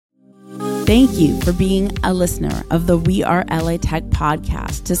Thank you for being a listener of the We Are LA Tech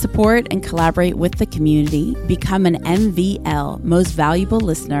podcast. To support and collaborate with the community, become an MVL Most Valuable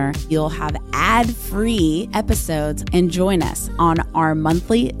Listener. You'll have ad-free episodes and join us on our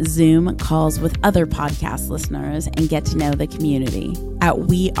monthly Zoom calls with other podcast listeners and get to know the community at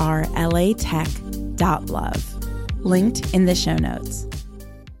wearelatech.love. Linked in the show notes.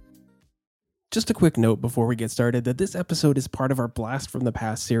 Just a quick note before we get started that this episode is part of our Blast from the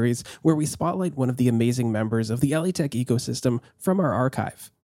Past series, where we spotlight one of the amazing members of the LA Tech ecosystem from our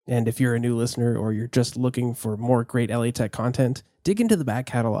archive. And if you're a new listener or you're just looking for more great LA Tech content, dig into the back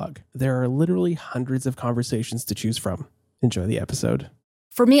catalog. There are literally hundreds of conversations to choose from. Enjoy the episode.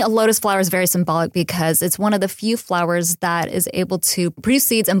 For me, a lotus flower is very symbolic because it's one of the few flowers that is able to produce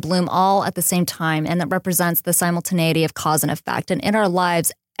seeds and bloom all at the same time, and it represents the simultaneity of cause and effect. And in our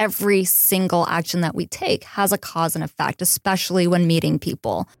lives, every single action that we take has a cause and effect, especially when meeting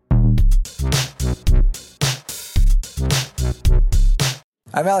people.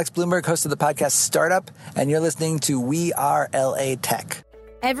 I'm Alex Bloomberg, host of the podcast Startup, and you're listening to We Are LA Tech.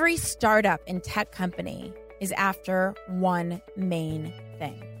 Every startup and tech company is after one main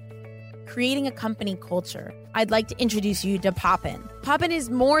thing: creating a company culture. I'd like to introduce you to Poppin. Poppin is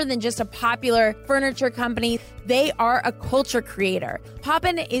more than just a popular furniture company. They are a culture creator.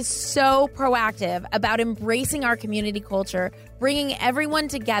 Poppin is so proactive about embracing our community culture, bringing everyone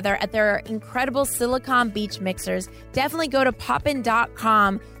together at their incredible Silicon Beach mixers. Definitely go to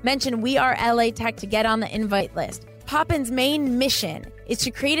poppin.com, mention We Are LA Tech to get on the invite list. Poppin's main mission is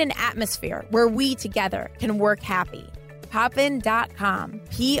to create an atmosphere where we together can work happy. Poppin.com,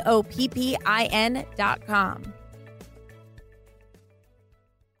 Poppin.com.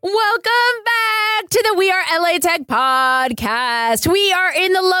 Welcome back to the We Are LA Tech podcast. We are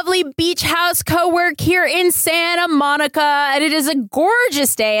in the lovely Beach House Co-work here in Santa Monica, and it is a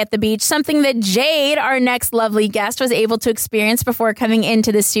gorgeous day at the beach, something that Jade, our next lovely guest, was able to experience before coming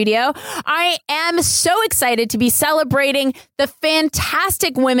into the studio. I am so excited to be celebrating the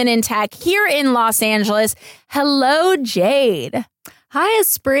fantastic women in tech here in Los Angeles. Hello, Jade. Hi,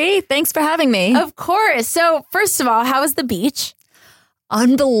 Esprit. Thanks for having me. Of course. So, first of all, how was the beach?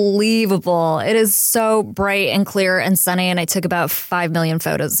 Unbelievable. It is so bright and clear and sunny, and I took about 5 million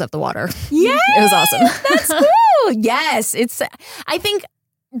photos of the water. Yeah, it was awesome. That's cool. Yes, I think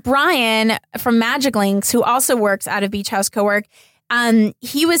Brian from Magic Links, who also works out of Beach House Co-work,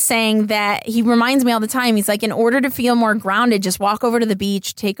 he was saying that he reminds me all the time. He's like, in order to feel more grounded, just walk over to the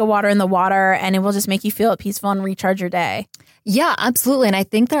beach, take a water in the water, and it will just make you feel peaceful and recharge your day. Yeah, absolutely. And I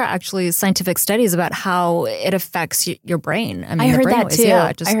think there are actually scientific studies about how it affects your brain. I heard that too. Yeah,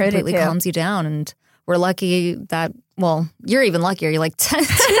 it just completely calms you down. And we're lucky that, well, you're even luckier. You're like 10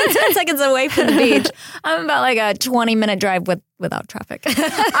 seconds away from the beach. I'm about like a 20-minute drive without traffic.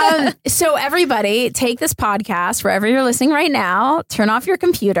 So everybody, take this podcast wherever you're listening right now, turn off your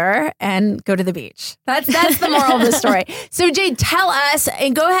computer, and go to the beach. That's the moral of the story. So Jade, tell us,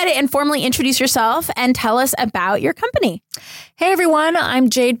 and go ahead and formally introduce yourself and tell us about your company. Hey everyone, I'm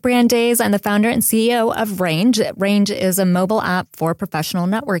Jade Brandais. I'm the founder and CEO of Renge. Renge is a mobile app for professional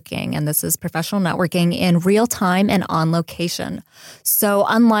networking, and this is professional networking in real time and on location. So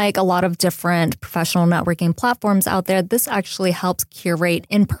unlike a lot of different professional networking platforms out there, this actually helps curate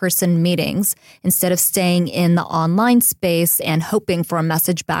in-person meetings instead of staying in the online space and hoping for a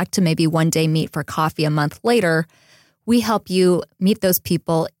message back to maybe one day meet for coffee a month later. We help you meet those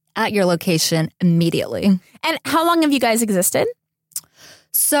people at your location immediately. And how long have you guys existed?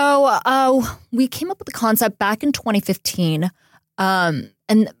 So we came up with the concept back in 2015 and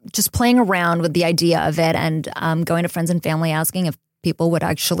just playing around with the idea of it and going to friends and family asking if people would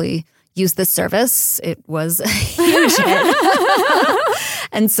actually use this service. It was a huge hit.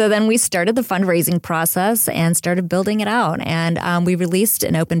 And so then we started the fundraising process and started building it out. And we released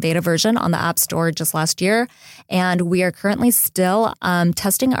an open beta version on the App Store just last year. And we are currently still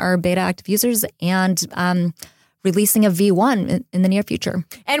testing our beta active users and releasing a V1 in the near future.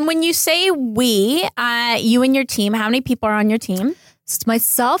 And when you say we, you and your team, how many people are on your team? It's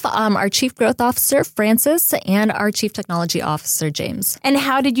myself, our Chief Growth Officer, Francis, and our Chief Technology Officer, James. And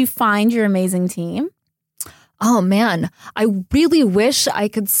how did you find your amazing team? Oh, man, I really wish I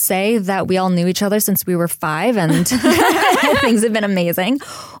could say that we all knew each other since we were 5 and things have been amazing,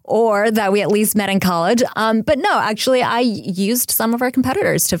 or that we at least met in college. But no, actually, I used some of our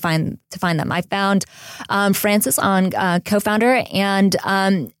competitors to find them. I found Francis on co-founder and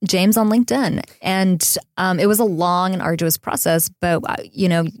James on LinkedIn. And it was a long and arduous process, but,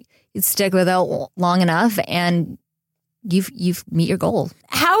 you stick with it long enough and you've meet your goal.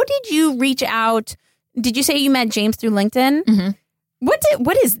 How did you reach out? Did you say you met James through LinkedIn? Mm-hmm.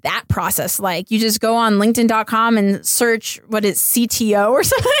 What is that process like? You just go on LinkedIn.com and search what is CTO or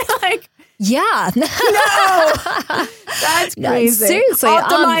something like? Yeah. No, that's crazy. Seriously.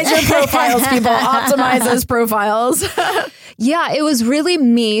 Optimize your profiles, people. Optimize those profiles. Yeah, it was really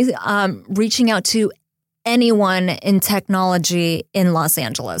me reaching out to anyone in technology in Los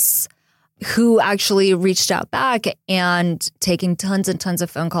Angeles who actually reached out back and taking tons and tons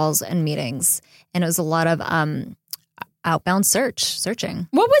of phone calls and meetings. And it was a lot of outbound searching.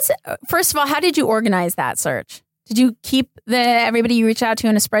 What was, first of all, how did you organize that search? Did you keep everybody you reached out to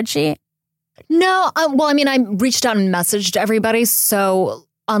in a spreadsheet? No. Well, I mean, I reached out and messaged everybody. So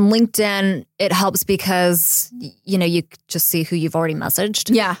on LinkedIn, it helps because, you know, you just see who you've already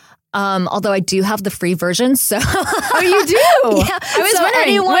messaged. Yeah. Although I do have the free version. So Oh, you do? Yeah. I was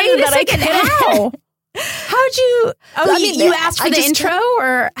wondering, wait a second, how? How'd you? Oh, I mean, you asked for I the just- intro,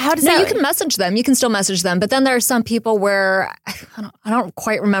 or how does No, that? you can message them. You can still message them. But then there are some people where I don't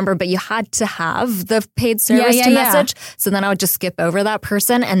quite remember, but you had to have the paid service to message. So then I would just skip over that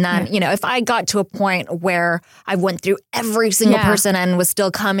person. And then, you know, if I got to a point where I went through every single person and was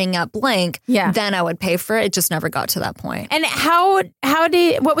still coming up blank, then I would pay for it. It just never got to that point. And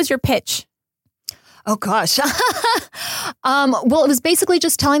what was your pitch? Oh, gosh. Well, it was basically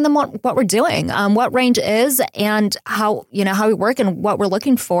just telling them what we're doing, what Renge is and how we work and what we're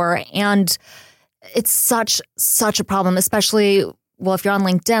looking for. And it's such a problem, especially, well, if you're on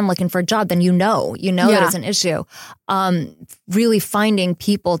LinkedIn looking for a job, then you know that it's an issue. Really finding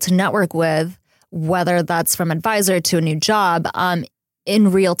people to network with, whether that's from advisor to a new job,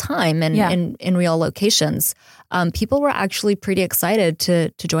 in real time and in real locations. People were actually pretty excited to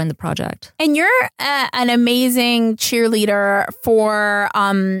join the project. And you're an amazing cheerleader for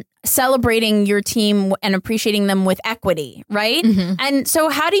celebrating your team and appreciating them with equity, right? Mm-hmm. And so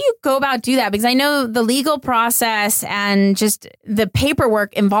how do you go about do that? Because I know the legal process and just the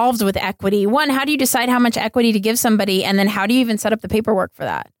paperwork involved with equity. One, how do you decide how much equity to give somebody? And then how do you even set up the paperwork for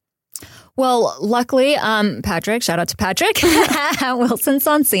that? Well, luckily, Patrick, shout out to Patrick Wilson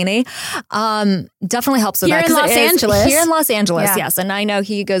Sonsini, definitely helps with Here that. in Los Angeles. Here in Los Angeles, Yeah. yes. And I know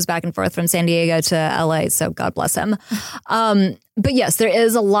he goes back and forth from San Diego to LA, so God bless him. But yes, there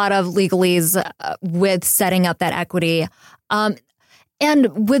is a lot of legalese with setting up that equity.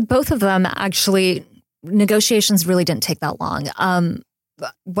 And with both of them, actually, negotiations really didn't take that long.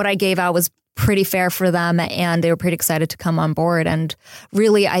 What I gave out was pretty fair for them, and they were pretty excited to come on board. And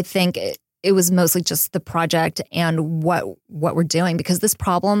really, I think it was mostly just the project and what we're doing, because this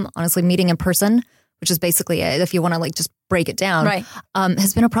problem, honestly, meeting in person, which is basically it, if you want to like just break it down, Right.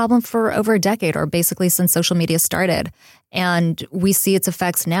 Has been a problem for over a decade, or basically since social media started. And we see its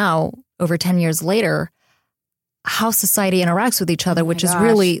effects now, over 10 years later, how society interacts with each other, which is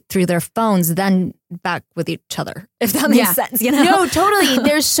really through their phones, then back with each other, if that makes sense. You know? No, totally.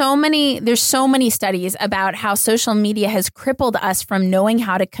 There's so many studies about how social media has crippled us from knowing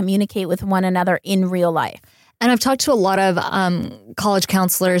how to communicate with one another in real life. And I've talked to a lot of college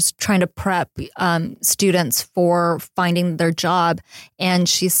counselors trying to prep students for finding their job. And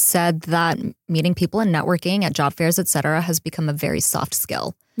she said that meeting people and networking at job fairs, et cetera, has become a very soft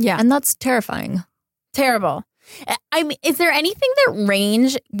skill. Yeah. And that's terrifying. Terrible. I mean, is there anything that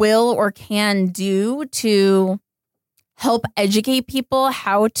Renge will or can do to help educate people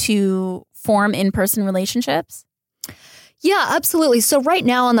how to form in-person relationships? Yeah, absolutely. So right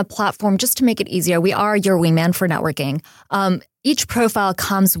now on the platform, just to make it easier, we are your wingman for networking. Each profile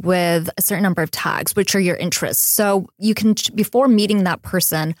comes with a certain number of tags, which are your interests. So you can, before meeting that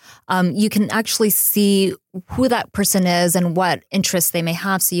person, you can actually see who that person is and what interests they may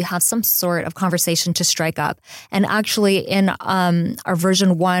have. So you have some sort of conversation to strike up. And actually in our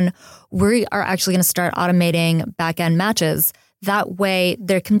version 1, we are actually going to start automating back-end matches. That way,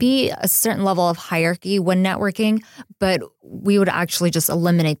 there can be a certain level of hierarchy when networking, but we would actually just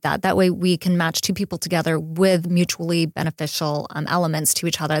eliminate that. That way, we can match two people together with mutually beneficial elements to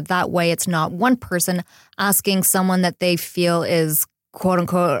each other. That way, it's not one person asking someone that they feel is quote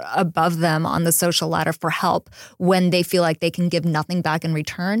unquote above them on the social ladder for help when they feel like they can give nothing back in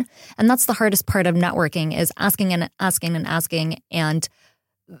return. And that's the hardest part of networking, is asking and asking and asking and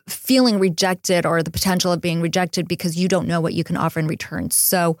feeling rejected, or the potential of being rejected because you don't know what you can offer in return.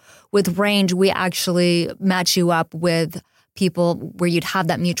 So with Renge, we actually match you up with people where you'd have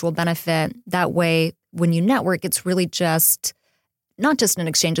that mutual benefit. That way, when you network, it's really just not just an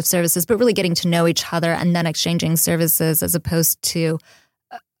exchange of services, but really getting to know each other and then exchanging services, as opposed to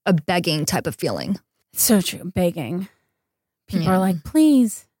a begging type of feeling. So true. Begging. People are like,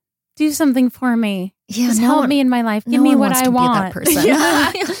 please do something for me. Yeah, Just help me in my life. Give me what I want. Be that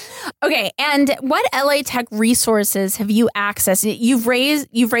person. Okay, and what LA Tech resources have you accessed? You've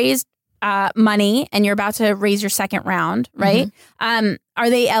raised money, and you're about to raise your second round, right? Mm-hmm. Are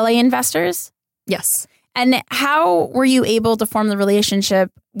they LA investors? Yes. And how were you able to form the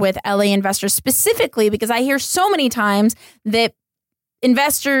relationship with LA investors specifically? Because I hear so many times that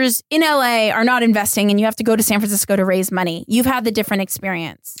investors in LA are not investing and you have to go to San Francisco to raise money. You've had the different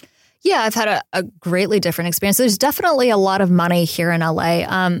experience. Yeah, I've had a greatly different experience. There's definitely a lot of money here in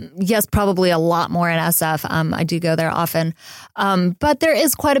LA. Yes, probably a lot more in SF. I do go there often. But there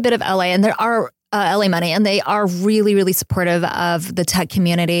is quite a bit of LA, and there are LA money, and they are really, really supportive of the tech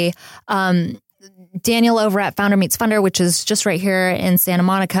community. Daniel over at Founder Meets Funder, which is just right here in Santa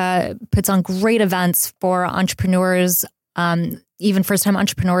Monica, puts on great events for entrepreneurs, even first-time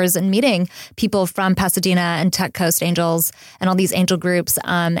entrepreneurs, and meeting people from Pasadena and Tech Coast Angels and all these angel groups.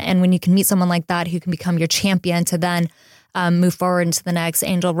 And when you can meet someone like that who can become your champion to then move forward into the next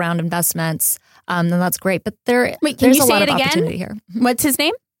angel round investments, then that's great. But there's a lot of opportunity here. What's his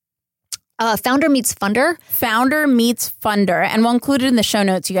name? Founder Meets Funder. Founder Meets Funder. And we'll include it in the show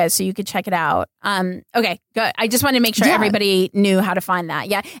notes, you guys, so you could check it out. Okay, good. I just wanted to make sure everybody knew how to find that.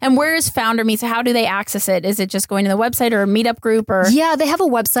 Yeah. And where is Founder Meets? How do they access it? Is it just going to the website or a meetup group? Or Yeah, they have a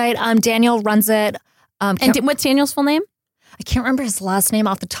website. Daniel runs it. And what's Daniel's full name? I can't remember his last name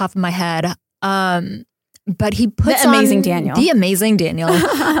off the top of my head. But he puts the amazing Daniel.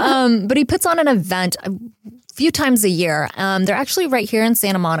 But he puts on an event a few times a year. They're actually right here in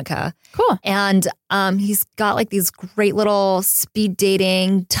Santa Monica. Cool. And he's got like these great little speed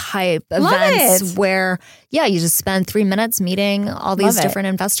dating type events where, you just spend 3 minutes meeting all these different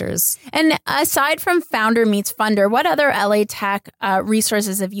investors. And aside from Founder Meets Funder, what other LA Tech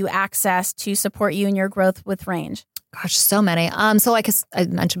resources have you accessed to support you in your growth with Range? Gosh, so many. So like I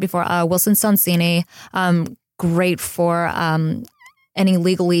mentioned before, Wilson Sonsini, great for any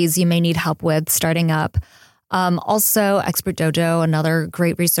legalese you may need help with starting up. Also, Expert Dojo, another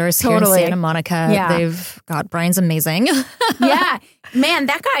great resource here in Santa Monica. Yeah. They've got Brian's amazing. Yeah. Man,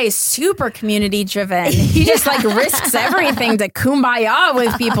 that guy is super community driven. He just like risks everything to kumbaya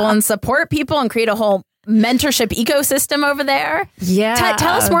with people and support people and create a whole mentorship ecosystem over there. Yeah.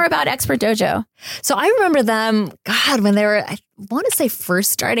 Tell us more about Expert Dojo. So I remember them, when they were, I want to say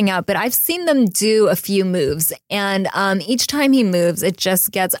first starting out, but I've seen them do a few moves. And each time he moves, it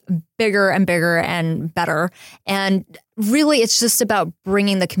just gets bigger and bigger and better. And really, it's just about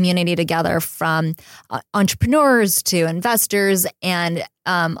bringing the community together from entrepreneurs to investors and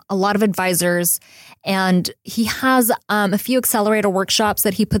a lot of advisors. And he has a few accelerator workshops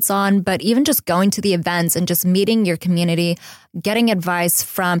that he puts on, but even just going to the events and just meeting your community, getting advice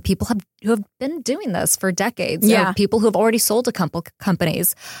from people who have been doing this for decades. Yeah. Or people who have already sold to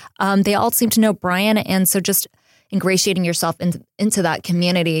companies. They all seem to know Brian. And so just ingratiating yourself into that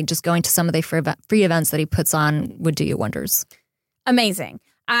community, just going to some of the free events that he puts on would do you wonders. Amazing.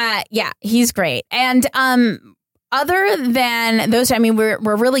 Yeah, he's great. And other than those, I mean, we're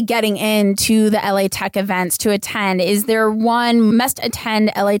really getting into the LA Tech events to attend. Is there one must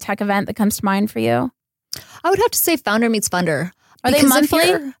attend LA Tech event that comes to mind for you? I would have to say Founder Meets Funder. Are they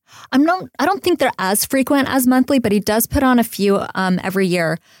monthly? I don't think they're as frequent as monthly, but he does put on a few every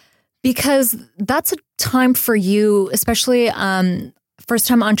year, because that's a time for you, especially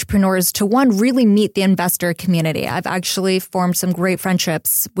first-time entrepreneurs, to really meet the investor community. I've actually formed some great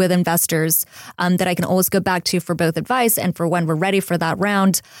friendships with investors that I can always go back to for both advice and for when we're ready for that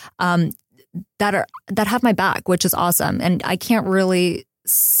round, that have my back, which is awesome. And I can't really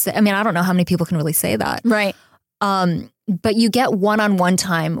say, I don't know how many people can really say that. Right. But you get one-on-one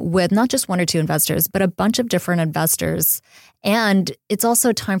time with not just one or two investors, but a bunch of different investors. And it's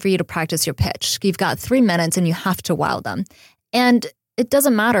also time for you to practice your pitch. You've got 3 minutes and you have to wow them. And it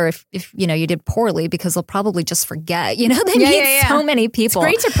doesn't matter if you did poorly, because they'll probably just forget. They meet so many people. It's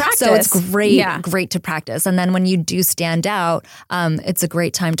great to practice. So it's great to practice. And then when you do stand out, it's a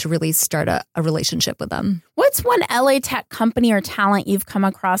great time to really start a relationship with them. What's one LA Tech company or talent you've come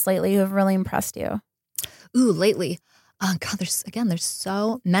across lately who have really impressed you? Ooh, lately. God, there's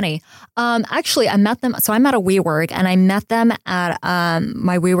so many. Actually, I met them. So I'm at a WeWork, and I met them at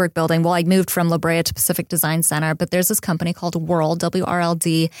my WeWork building. Well, I moved from La Brea to Pacific Design Center, but there's this company called World,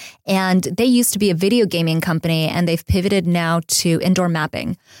 WRLD, and they used to be a video gaming company, and they've pivoted now to indoor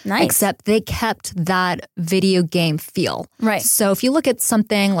mapping. Nice. Except they kept that video game feel. Right. So if you look at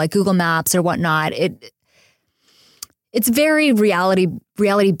something like Google Maps or whatnot, it's very reality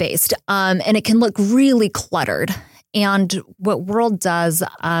based, and it can look really cluttered. And what World does,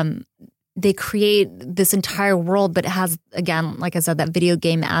 they create this entire world, but it has, again, like I said, that video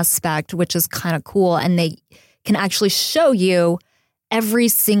game aspect, which is kind of cool. And they can actually show you every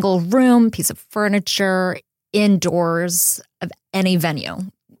single room, piece of furniture, indoors of any venue,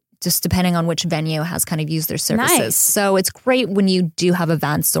 just depending on which venue has kind of used their services. Nice. So it's great when you do have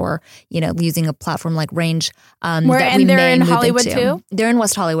events or, using a platform like Renge. And they're in Hollywood too? They're in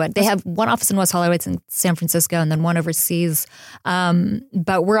West Hollywood. They have one office in West Hollywood, it's in San Francisco, and then one overseas.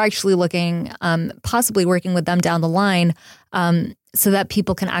 But we're actually looking, possibly working with them down the line, so that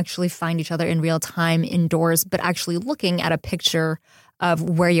people can actually find each other in real time indoors, but actually looking at a picture of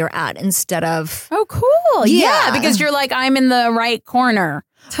where you're at instead of... Oh, cool. Yeah. Because you're like, I'm in the right corner.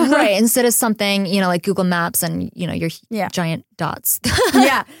 Right. Instead of something, like Google Maps and, your giant dots.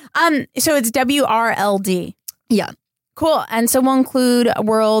 Yeah. So it's WRLD. Yeah. Cool. And so we'll include a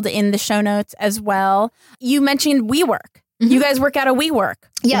world in the show notes as well. You mentioned WeWork. You guys work out of WeWork.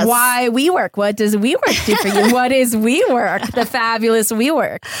 Yes. Why WeWork? What does WeWork do for you? What is WeWork? The fabulous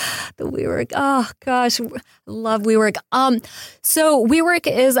WeWork. The WeWork. Oh, gosh. Love WeWork. So WeWork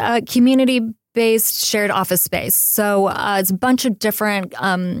is a community-based shared office space. So it's a bunch of different...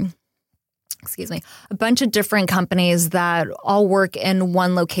 a bunch of different companies that all work in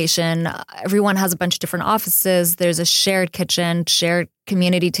one location. Everyone has a bunch of different offices. There's a shared kitchen, shared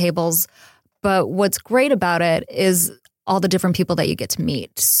community tables. But what's great about it is all the different people that you get to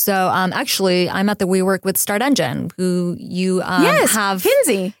meet. So actually, I'm at the WeWork with Start Engine, who you have.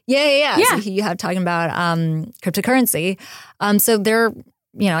 Kinsey. Yeah. So you have talking about cryptocurrency. So they're...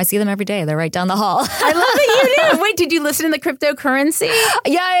 I see them every day. They're right down the hall. I love that you do. Wait, did you listen to the cryptocurrency?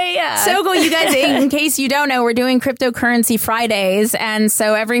 Yeah. So cool. You guys, in case you don't know, we're doing cryptocurrency Fridays. And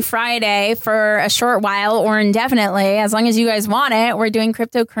so every Friday for a short while or indefinitely, as long as you guys want it, we're doing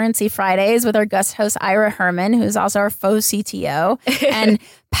cryptocurrency Fridays with our guest host, Ira Herman, who's also our faux CTO and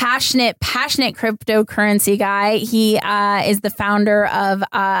passionate cryptocurrency guy. He is the founder of,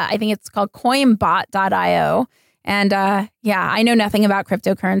 I think it's called coinbot.io. And I know nothing about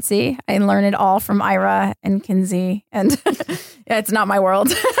cryptocurrency. I learned it all from Ira and Kinsey. And it's not my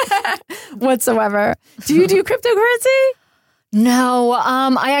world whatsoever. Do you do cryptocurrency? No,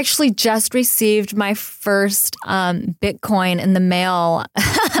 I actually just received my first Bitcoin in the mail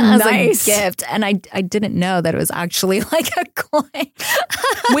as a gift. And I didn't know that it was actually like a coin.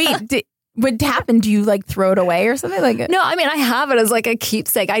 Wait, what happened? Do you throw it away or something? No, I mean, I have it as a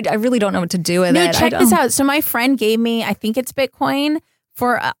keepsake. I really don't know what to do with it. No, check this out. So my friend gave me, I think it's Bitcoin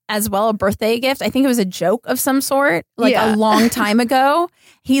for as well a birthday gift. I think it was a joke of some sort, a long time ago.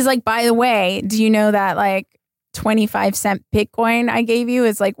 He's like, by the way, do you know that 25-cent Bitcoin I gave you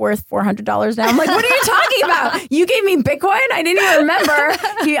is worth $400 now? I'm like, what are you talking about? You gave me Bitcoin? I didn't even remember.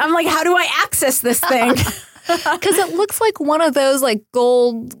 I'm like, how do I access this thing? Because it looks like one of those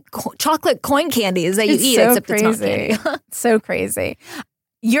gold chocolate coin candies that you eat, so except crazy. It's not candy. So crazy.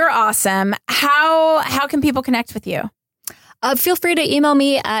 You're awesome. How can people connect with you? Feel free to email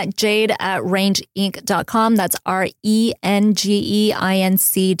me at jade@rengeinc.com. That's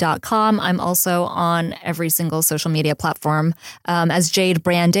RENGEINC.com. I'm also on every single social media platform as Jade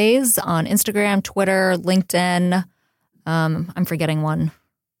Brandais on Instagram, Twitter, LinkedIn. I'm forgetting one.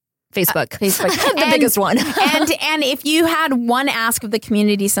 Facebook. The biggest one. and if you had one ask of the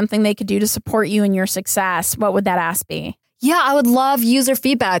community, something they could do to support you in your success, what would that ask be? Yeah, I would love user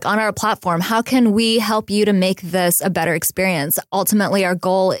feedback on our platform. How can we help you to make this a better experience? Ultimately, our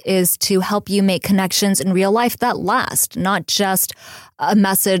goal is to help you make connections in real life that last, not just a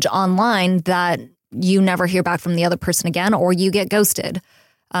message online that you never hear back from the other person again or you get ghosted.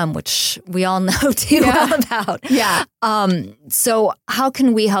 Which we all know too well about. Yeah. So how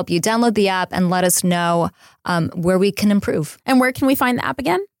can we help you? Download the app and let us know where we can improve. And where can we find the app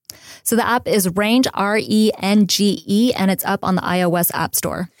again? So the app is Renge, RENGE, and it's up on the iOS App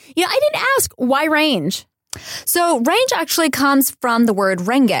Store. Yeah, I didn't ask. Why Renge? So Renge actually comes from the word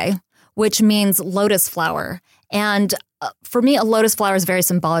Renge, which means lotus flower. And for me, a lotus flower is very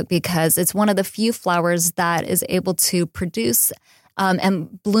symbolic because it's one of the few flowers that is able to produce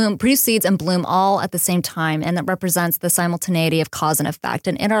seeds and bloom all at the same time. And that represents the simultaneity of cause and effect.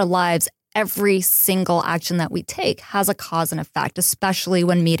 And in our lives, every single action that we take has a cause and effect, especially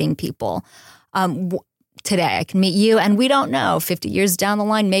when meeting people. Today, I can meet you and we don't know. 50 years down the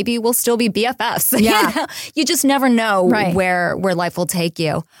line, maybe we'll still be BFFs. Yeah. You just never know where life will take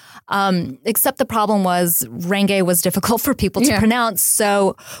you. Except the problem was Renge was difficult for people to pronounce.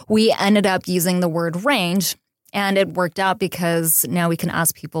 So we ended up using the word range. And it worked out because now we can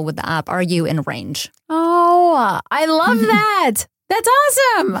ask people with the app, are you in range? Oh, I love that. That's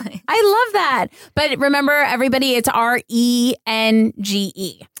awesome. I love that. But remember, everybody, it's RENGE.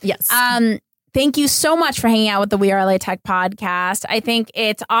 Yes. Thank you so much for hanging out with the We Are LA Tech podcast. I think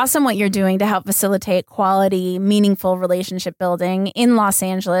it's awesome what you're doing to help facilitate quality, meaningful relationship building in Los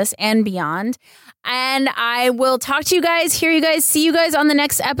Angeles and beyond. And I will talk to you guys, hear you guys, see you guys on the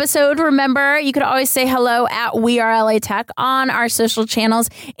next episode. Remember, you could always say hello at We Are LA Tech on our social channels,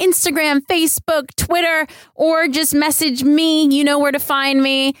 Instagram, Facebook, Twitter, or just message me. You know where to find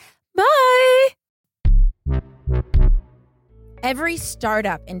me. Bye. Every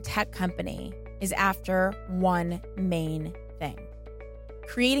startup and tech company is after one main thing: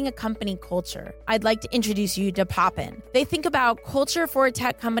 creating a company culture. I'd like to introduce you to Poppin. They think about culture for a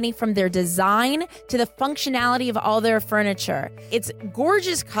tech company from their design to the functionality of all their furniture. It's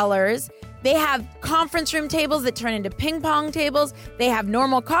gorgeous colors. They have conference room tables that turn into ping pong tables. They have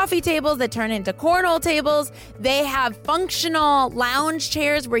normal coffee tables that turn into cornhole tables. They have functional lounge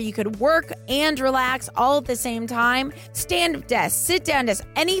chairs where you could work and relax all at the same time. Stand-up desks, sit-down desks,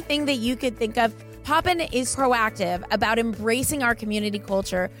 anything that you could think of. Poppin is proactive about embracing our community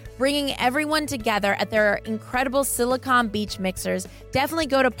culture, bringing everyone together at their incredible Silicon Beach mixers. Definitely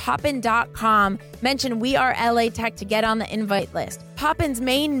go to poppin.com, mention We Are LA Tech to get on the invite list. Poppin's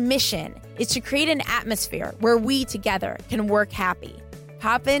main mission is to create an atmosphere where we together can work happy.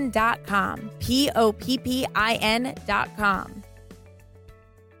 Poppin.com, Poppin.com.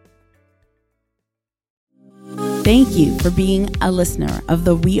 Thank you for being a listener of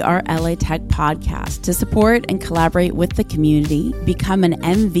the We Are LA Tech podcast. To support and collaborate with the community, become an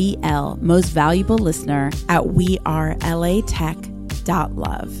MVL Most Valuable Listener at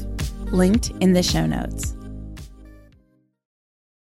wearelatech.love. Linked in the show notes.